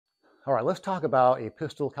All right, let's talk about a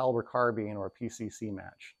pistol caliber carbine or a PCC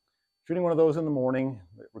match. Shooting one of those in the morning,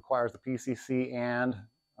 it requires the PCC and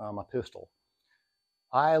a pistol.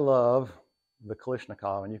 I love the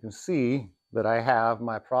Kalashnikov, and you can see that I have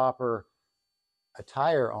my proper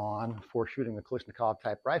attire on for shooting the Kalashnikov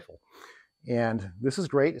type rifle. And this is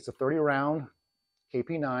great. It's a 30 round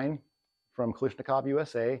KP9 from Kalashnikov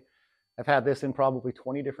USA. I've had this in probably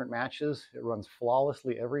 20 different matches. It runs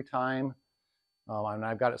flawlessly every time. And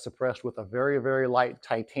I've got it suppressed with a very, very light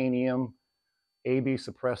titanium AB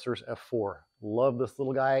suppressors F4. Love this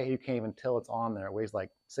little guy. You can't even tell it's on there. It weighs like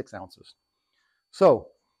 6 ounces. So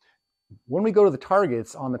when we go to the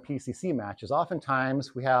targets on the PCC matches,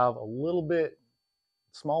 oftentimes we have a little bit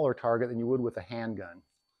smaller target than you would with a handgun.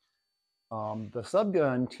 The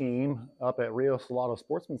subgun team up at Rio Salado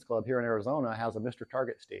Sportsman's Club here in Arizona has a Mr.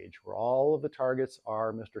 Target stage where all of the targets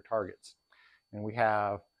are Mr. Targets. And we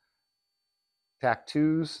have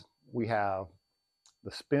TAC-2s, we have the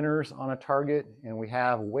spinners on a target, and we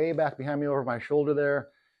have way back behind me over my shoulder there,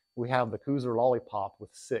 we have the Cruiser Lollipop with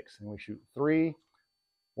 6, and we shoot 3,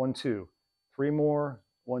 1, 2, 3 more,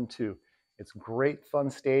 1, 2. It's a great fun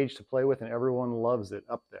stage to play with, and everyone loves it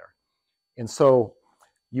up there. And so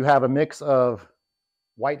you have a mix of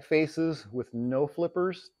white faces with no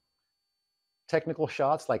flippers, technical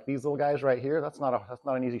shots like these little guys right here. That's not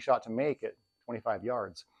an easy shot to make at 25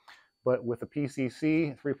 yards. But with the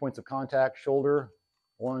PCC, 3 points of contact, shoulder,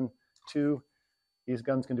 1, 2, these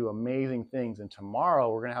guns can do amazing things. And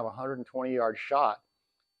tomorrow we're going to have a 120-yard shot,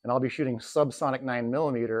 and I'll be shooting subsonic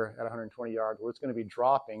 9mm at 120 yards, where it's going to be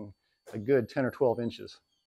dropping a good 10 or 12 inches.